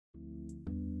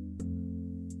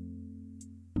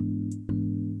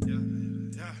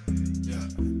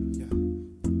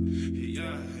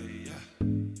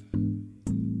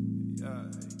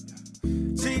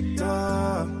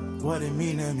what it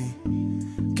mean to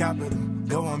me. Capital,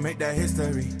 go and make that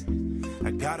history. I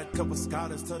got a couple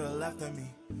scholars to the left of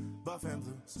me. Buff and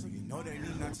blue, so you know they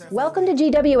need not that. Welcome to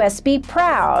GWSB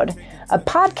Proud, a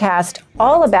podcast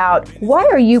all about why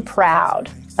are you proud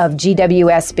of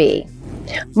GWSB.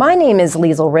 My name is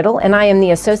Liesl Riddle, and I am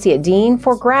the Associate Dean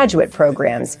for Graduate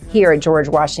Programs here at George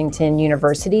Washington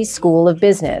University School of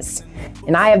Business.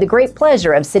 And I have the great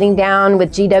pleasure of sitting down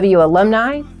with GW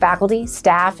alumni, faculty,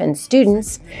 staff, and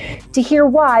students to hear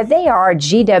why they are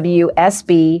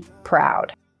GWSB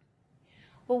proud.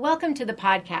 Well, welcome to the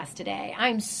podcast today.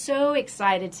 I'm so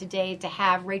excited today to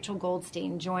have Rachel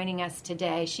Goldstein joining us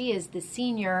today. She is the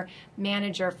Senior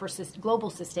Manager for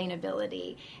Global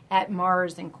Sustainability at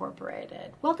Mars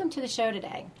Incorporated. Welcome to the show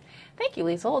today. Thank you,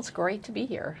 Liesl. It's great to be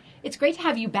here. It's great to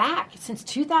have you back since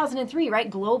 2003, right?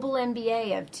 Global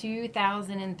MBA of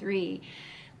 2003.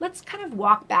 Let's kind of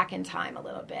walk back in time a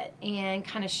little bit and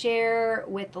kind of share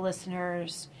with the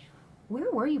listeners, where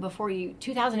were you before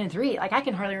 2003? Like, I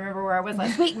can hardly remember where I was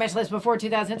last week, much less before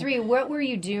 2003. What were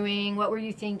you doing? What were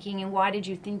you thinking? And why did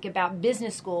you think about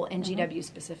business school and GW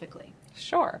specifically?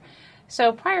 Sure.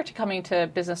 So prior to coming to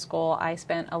business school, I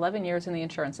spent 11 years in the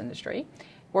insurance industry,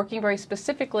 working very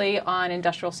specifically on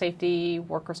industrial safety,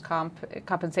 workers'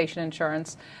 compensation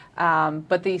insurance,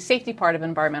 but the safety part of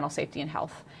environmental safety and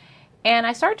health. And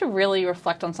I started to really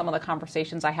reflect on some of the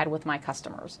conversations I had with my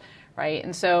customers, right?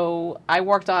 And so I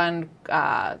worked on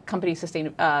company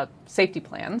safety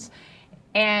plans.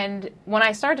 And when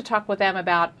I started to talk with them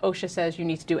about OSHA says you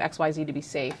need to do X, Y, Z to be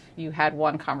safe, you had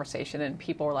one conversation and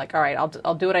people were like, all right,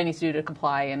 I'll do what I need to do to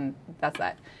comply, and that's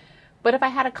that. But if I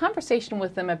had a conversation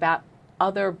with them about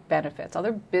other benefits,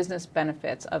 other business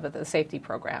benefits of the safety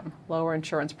program, lower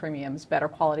insurance premiums, better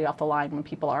quality off the line when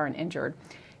people aren't injured,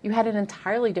 you had an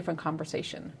entirely different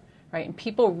conversation, right? And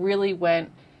people really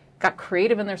got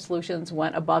creative in their solutions,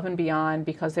 went above and beyond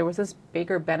because there was this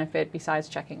bigger benefit besides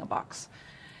checking a box.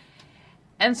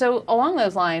 And so along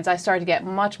those lines, I started to get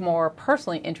much more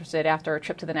personally interested after a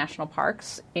trip to the national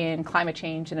parks in climate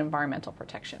change and environmental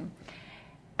protection.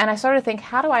 And I started to think,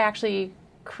 how do I actually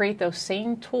create those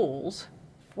same tools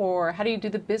for, how do you do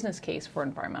the business case for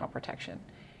environmental protection?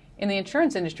 In the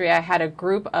insurance industry, I had a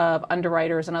group of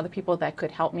underwriters and other people that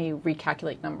could help me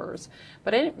recalculate numbers.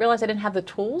 But I didn't realize I didn't have the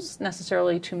tools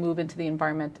necessarily to move into the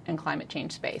environment and climate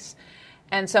change space.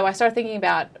 And so I started thinking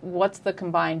about what's the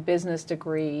combined business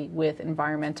degree with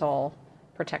environmental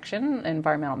protection,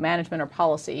 environmental management or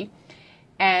policy.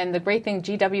 And the great thing,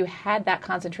 GW had that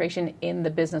concentration in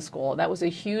the business school. That was a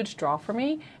huge draw for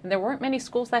me. And there weren't many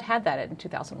schools that had that in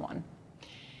 2001.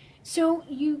 So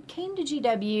you came to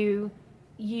GW.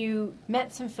 You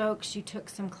met some folks, you took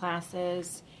some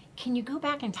classes. Can you go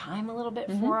back in time a little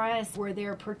bit for us? Were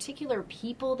there particular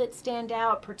people that stand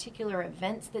out, particular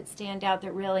events that stand out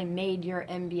that really made your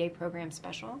MBA program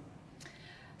special?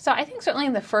 So I think certainly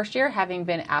in the first year, having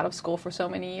been out of school for so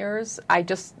many years, I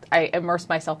immersed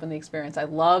myself in the experience. I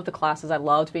loved the classes. I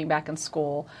loved being back in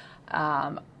school.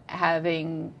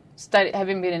 Having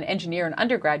been an engineer and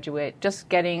undergraduate, just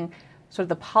getting sort of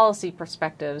the policy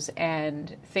perspectives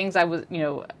and things I was,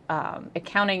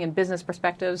 accounting and business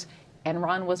perspectives.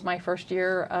 Enron was my first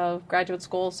year of graduate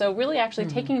school. So really actually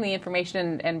taking the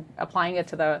information and applying it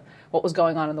to what was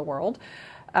going on in the world.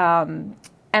 And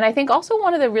I think also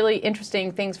one of the really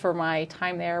interesting things for my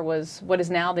time there was what is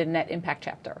now the Net Impact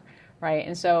chapter, right?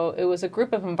 And so it was a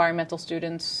group of environmental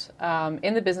students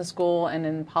in the business school and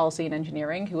in policy and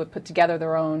engineering who had put together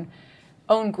their own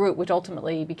group, which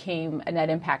ultimately became a Net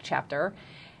Impact chapter.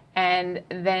 And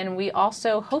then we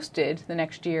also hosted the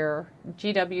next year,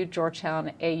 GW,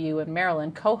 Georgetown, AU, and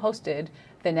Maryland co-hosted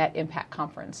the Net Impact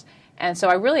Conference. And so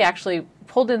I really actually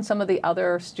pulled in some of the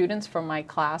other students from my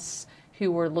class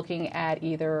who were looking at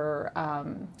either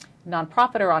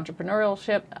nonprofit or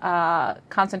entrepreneurship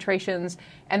concentrations,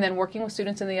 and then working with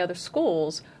students in the other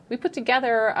schools. We put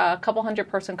together a couple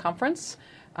 100-person conference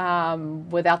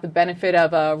without the benefit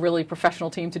of a really professional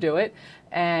team to do it.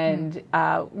 And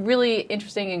really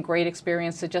interesting and great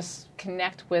experience to just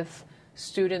connect with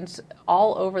students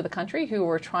all over the country who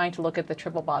were trying to look at the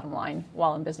triple bottom line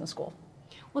while in business school.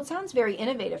 Well, it sounds very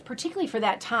innovative, particularly for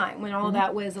that time when all of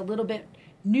that was a little bit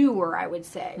newer, I would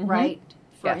say, right,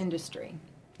 for industry.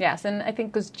 Yes, and I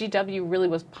think because GW really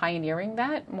was pioneering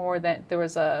that more than there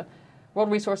was a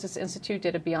World Resources Institute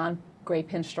did a Beyond Gray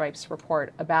Pinstripes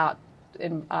report about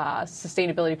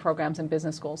sustainability programs in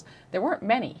business schools. There weren't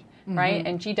many, right?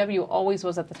 And GW always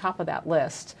was at the top of that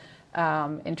list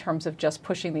in terms of just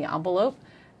pushing the envelope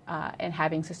and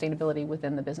having sustainability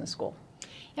within the business school.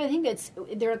 Yeah, I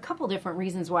think there are a couple different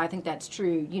reasons why I think that's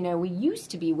true. You know, we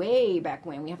used to be way back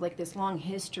when, we have like this long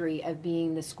history of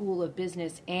being the School of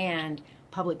Business and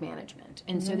public management.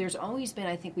 And so there's always been,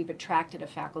 I think we've attracted a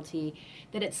faculty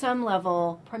that at some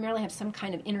level primarily have some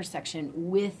kind of intersection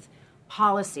with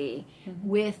policy,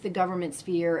 with the government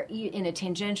sphere in a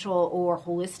tangential or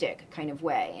holistic kind of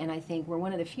way. And I think we're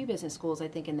one of the few business schools, I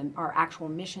think, in our actual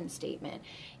mission statement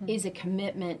is a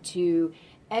commitment to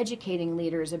educating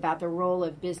leaders about the role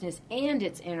of business and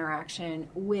its interaction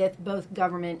with both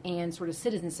government and sort of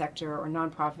citizen sector or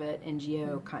nonprofit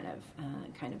NGO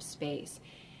kind of space.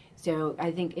 So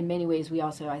I think in many ways we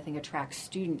also, I think, attract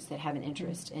students that have an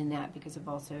interest in that because of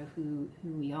also who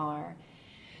we are.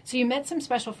 So you met some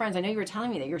special friends. I know you were telling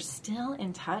me that you're still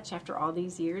in touch after all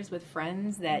these years with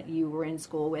friends that you were in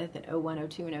school with at 01,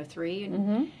 02, and 03.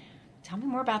 And tell me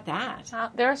more about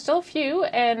that. There are still a few,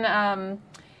 and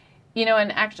you know,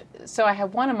 and actually, so I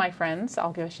have one of my friends.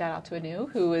 I'll give a shout out to Anu,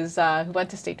 who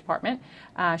went to State Department.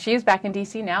 She is back in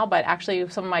D.C. now, but actually,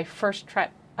 some of my first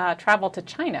travel to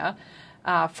China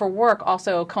for work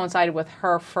also coincided with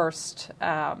her first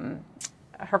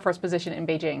position in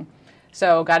Beijing.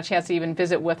 So got a chance to even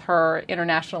visit with her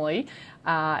internationally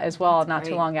as well. That's not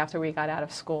great. Too long after we got out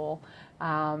of school,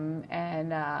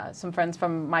 and some friends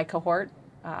from my cohort.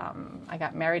 I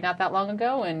got married not that long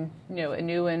ago, and you know,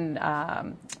 Anu and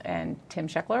Tim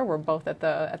Scheckler were both at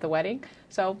the wedding,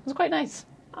 so it was quite nice.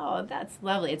 Oh, that's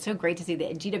lovely! It's so great to see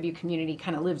the GW community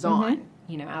kind of lives on,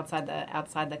 you know,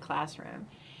 outside the classroom.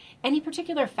 Any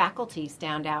particular faculty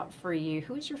stand out for you?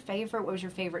 Who was your favorite? What was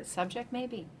your favorite subject,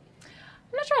 maybe?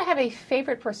 I'm not sure I have a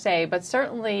favorite per se, but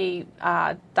certainly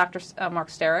Dr. Mark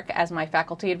Sterick as my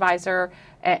faculty advisor.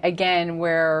 Again,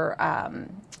 we're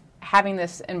having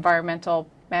this environmental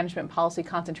management policy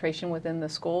concentration within the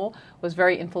school was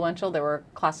very influential. There were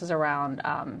classes around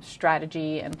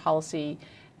strategy and policy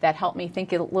that helped me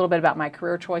think a little bit about my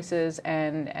career choices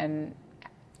and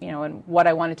you know, and what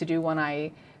I wanted to do when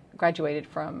I graduated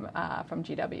from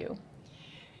GW.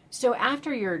 So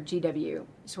after your GW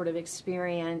sort of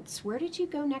experience, where did you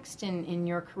go next in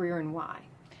your career and why?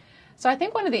 So I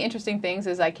think one of the interesting things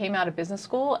is I came out of business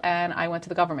school and I went to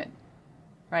the government,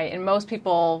 right? And most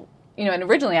people, you know, and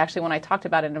originally actually when I talked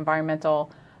about an environmental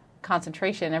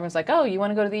concentration, everyone's like, oh, you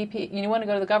want to go to the EPA, you want to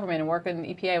go to the government and work in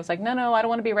the EPA? I was like, no, I don't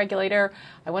want to be a regulator.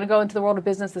 I want to go into the world of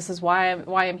business. This is why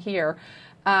I'm here.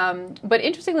 But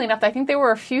interestingly enough, I think there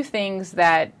were a few things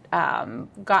that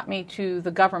got me to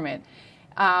the government.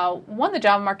 One, the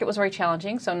job market was very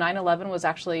challenging. So 9/11 was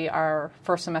actually our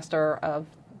first semester of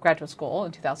graduate school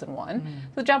in 2001.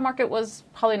 So the job market was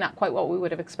probably not quite what we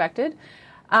would have expected.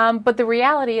 But the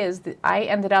reality is that I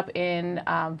ended up in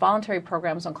voluntary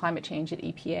programs on climate change at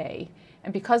EPA.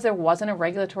 And because there wasn't a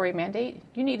regulatory mandate,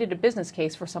 you needed a business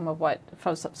case for some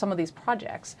of these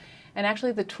projects. And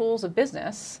actually the tools of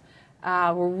business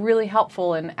were really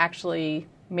helpful in actually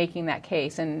making that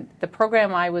case. And the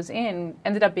program I was in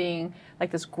ended up being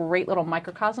like this great little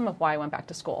microcosm of why I went back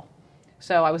to school.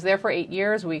 So I was there for 8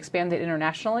 years. We expanded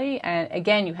internationally. And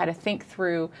again, you had to think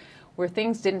through where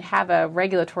things didn't have a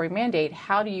regulatory mandate.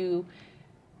 How do you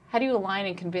align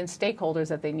and convince stakeholders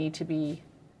that they need to be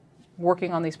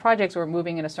working on these projects or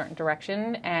moving in a certain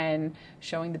direction, and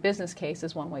showing the business case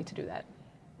is one way to do that.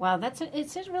 Wow,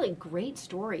 it's a really great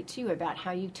story, too, about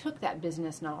how you took that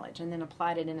business knowledge and then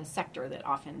applied it in a sector that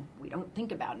often we don't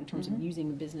think about in terms of using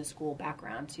a business school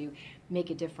background to make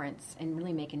a difference and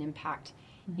really make an impact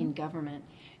in government.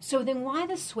 So then why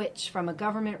the switch from a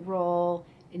government role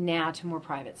now to more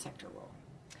private sector role?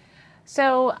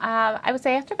 So I would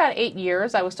say after about 8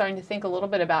 years, I was starting to think a little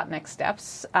bit about next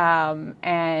steps.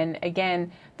 And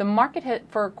again, the market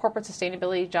for corporate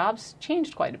sustainability jobs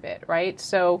changed quite a bit, right?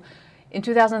 So in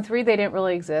 2003, they didn't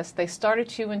really exist. They started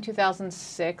to in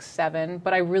 2006, 2007,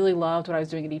 but I really loved what I was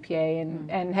doing at EPA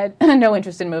and had no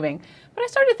interest in moving. But I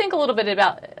started to think a little bit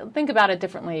about it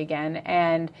differently again.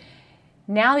 And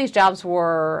now these jobs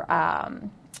were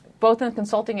both in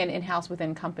consulting and in-house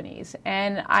within companies.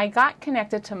 And I got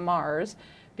connected to Mars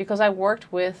because I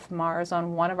worked with Mars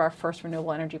on one of our first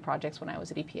renewable energy projects when I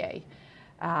was at EPA.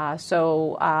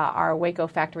 So our Waco,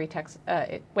 Texas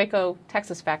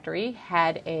factory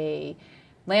had a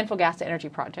landfill gas to energy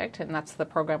project, and that's the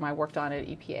program I worked on at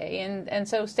EPA. And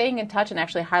so staying in touch and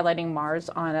actually highlighting Mars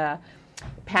on a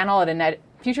panel at a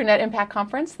Future Net Impact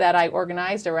conference that I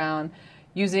organized around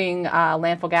using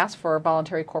landfill gas for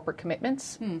voluntary corporate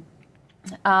commitments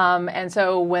And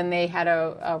so when they had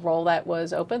a role that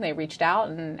was open, they reached out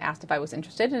and asked if I was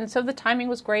interested. And so the timing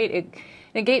was great.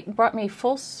 It brought me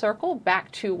full circle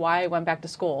back to why I went back to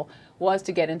school, was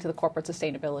to get into the corporate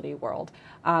sustainability world.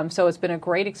 So it's been a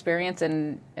great experience.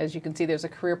 And as you can see, there's a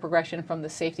career progression from the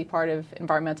safety part of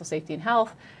environmental safety and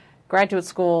health, graduate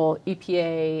school,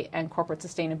 EPA, and corporate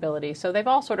sustainability. So they've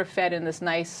all sort of fed in this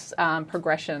nice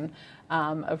progression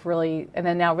of really, and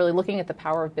then now really looking at the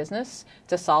power of business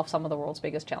to solve some of the world's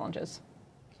biggest challenges.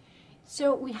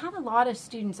 So we have a lot of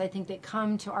students, I think, that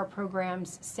come to our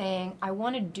programs saying, I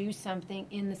want to do something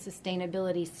in the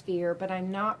sustainability sphere, but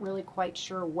I'm not really quite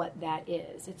sure what that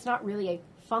is. It's not really a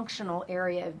functional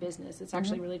area of business. It's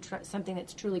actually really something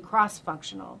that's truly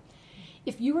cross-functional.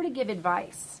 If you were to give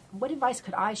advice, what advice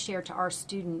could I share to our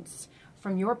students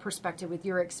from your perspective with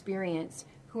your experience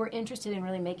who are interested in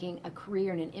really making a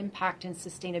career and an impact in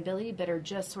sustainability but are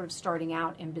just sort of starting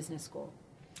out in business school?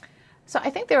 So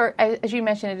I think there are, as you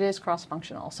mentioned, it is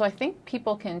cross-functional. So I think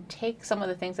people can take some of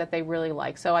the things that they really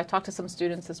like. So I talked to some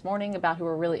students this morning about who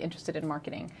are really interested in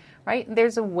marketing, right?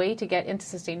 There's a way to get into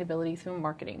sustainability through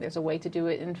marketing. There's a way to do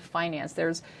it in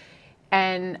finance.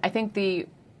 And I think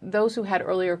those who had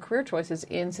earlier career choices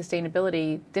in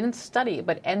sustainability didn't study,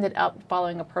 but ended up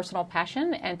following a personal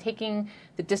passion and taking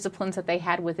the disciplines that they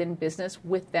had within business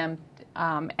with them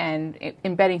and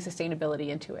embedding sustainability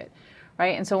into it,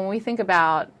 right? And so when we think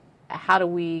about how do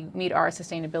we meet our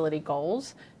sustainability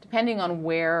goals, depending on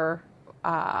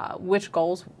which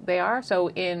goals they are. So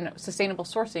in sustainable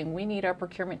sourcing, we need our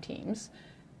procurement teams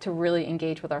to really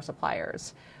engage with our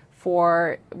suppliers.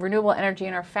 For renewable energy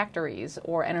in our factories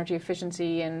or energy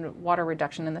efficiency and water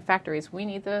reduction in the factories, we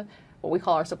need what we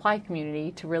call our supply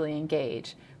community to really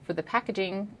engage. For the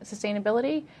packaging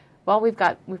sustainability, well, we've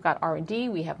got R&D,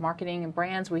 we have marketing and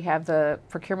brands, we have the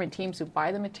procurement teams who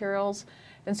buy the materials.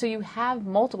 And so you have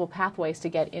multiple pathways to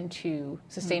get into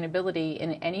sustainability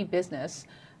in any business.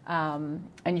 And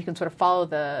you can sort of follow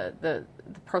the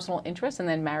personal interests and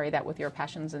then marry that with your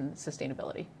passions and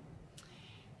sustainability.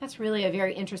 That's really a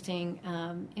very interesting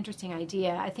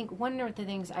idea. I think one of the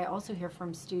things I also hear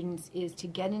from students is to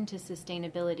get into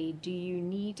sustainability, do you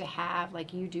need to have,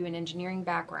 like you do, an engineering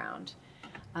background?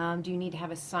 Do you need to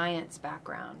have a science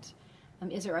background?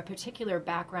 Is there a particular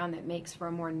background that makes for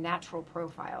a more natural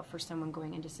profile for someone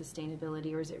going into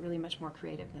sustainability, or is it really much more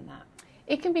creative than that?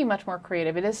 It can be much more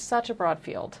creative. It is such a broad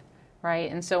field,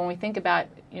 right? And so when we think about,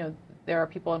 there are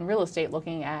people in real estate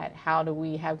looking at how do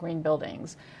we have green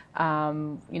buildings.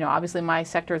 Obviously my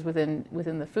sector is within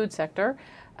the food sector.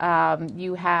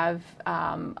 You have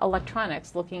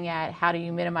electronics looking at how do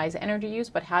you minimize energy use,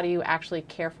 but how do you actually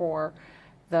care for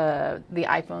the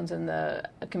iPhones and the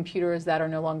computers that are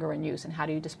no longer in use, and how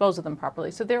do you dispose of them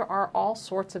properly? So there are all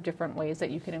sorts of different ways that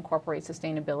you can incorporate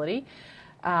sustainability.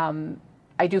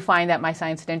 I do find that my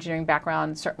science and engineering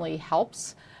background certainly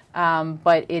helps,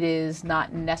 but it is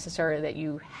not necessary that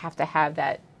you have to have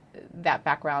that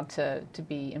background to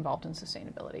be involved in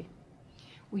sustainability.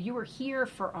 Well, you were here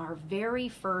for our very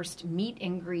first meet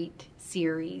and greet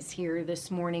series here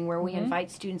this morning, where we invite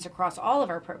students across all of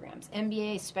our programs,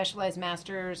 MBA, specialized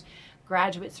masters,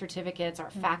 graduate certificates, our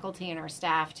faculty and our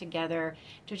staff together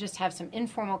to just have some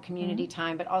informal community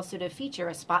time, but also to feature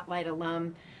a Spotlight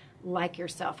alum like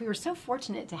yourself. We were so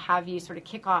fortunate to have you sort of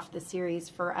kick off the series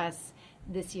for us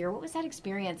this year. What was that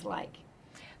experience like?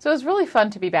 So it was really fun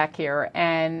to be back here.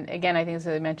 And again, I think as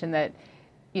I mentioned that,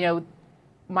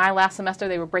 my last semester,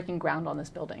 they were breaking ground on this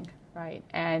building, right?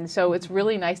 And so it's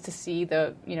really nice to see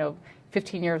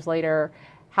 15 years later,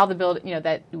 how the building,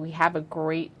 that we have a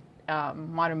great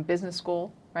modern business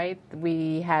school, right?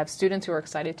 We have students who are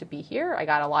excited to be here. I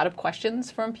got a lot of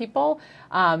questions from people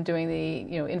doing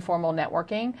the, informal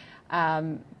networking.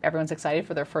 Everyone's excited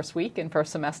for their first week and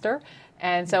first semester.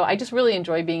 And so I just really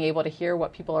enjoy being able to hear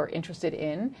what people are interested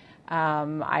in.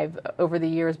 I've, over the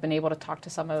years, been able to talk to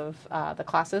some of the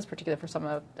classes, particularly for some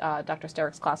of Dr.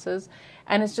 Sterrick's classes.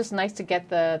 And it's just nice to get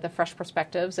the fresh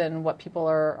perspectives and what people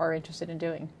are interested in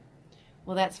doing.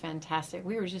 Well, that's fantastic.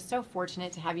 We were just so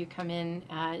fortunate to have you come in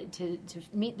to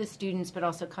meet the students, but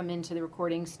also come into the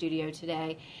recording studio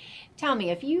today. Tell me,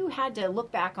 if you had to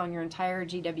look back on your entire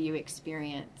GW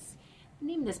experience, the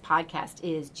name of this podcast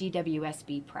is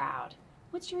GWSB Proud.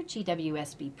 What's your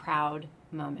GWSB Proud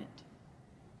moment?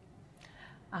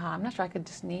 I'm not sure I could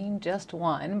just name just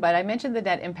one, but I mentioned the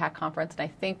Net Impact Conference, and I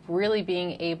think really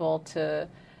being able to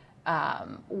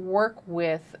work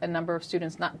with a number of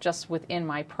students, not just within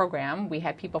my program. We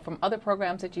had people from other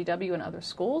programs at GW and other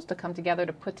schools to come together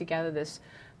to put together this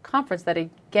conference that,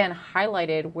 again,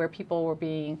 highlighted where people were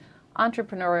being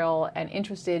entrepreneurial and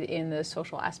interested in the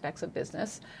social aspects of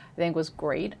business, I think was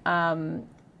great. And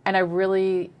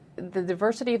the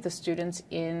diversity of the students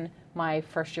in my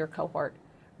first year cohort,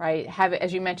 right?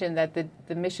 As you mentioned, that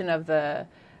the mission of the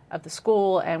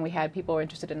school, and we had people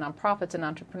interested in nonprofits and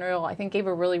entrepreneurial, I think gave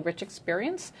a really rich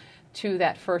experience to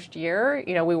that first year.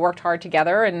 We worked hard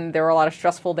together, and there were a lot of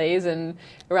stressful days and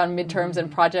around midterms and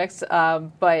projects.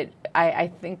 But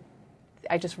I think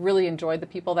I just really enjoyed the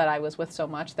people that I was with so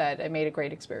much that I made a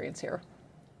great experience here.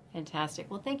 Fantastic.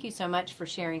 Well, thank you so much for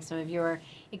sharing some of your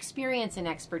experience and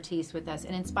expertise with us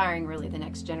and inspiring really the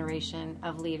next generation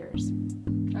of leaders.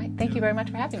 All right. Thank you very much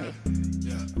for having me.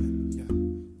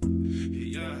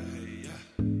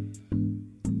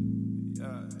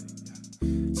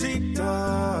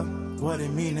 What it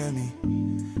mean to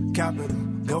me? Capital,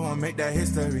 go and make that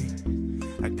history.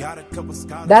 I got a couple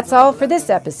scholars. That's all for this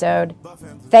episode.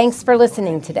 Thanks for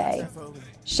listening today.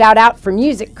 Shout out for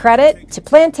music credit to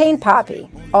Plantain Poppy,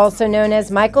 also known as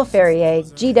Michael Ferrier,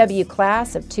 GW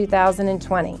Class of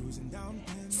 2020.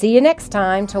 See you next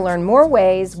time to learn more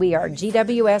ways we are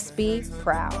GWSB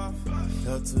proud.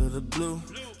 To the blue,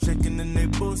 shaking in their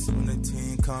boots when the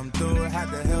team come through.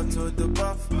 Had the hell to the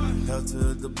buff, hell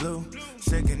to the blue,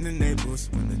 shaking in their boots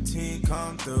when the team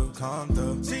come through.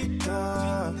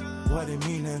 Cheetah, what it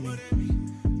mean to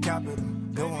me? Capital,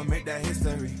 go and make that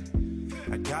history.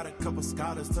 I got a couple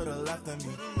scholars to the left of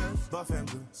me, buff and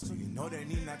blue, so you know they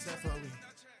need not check for me.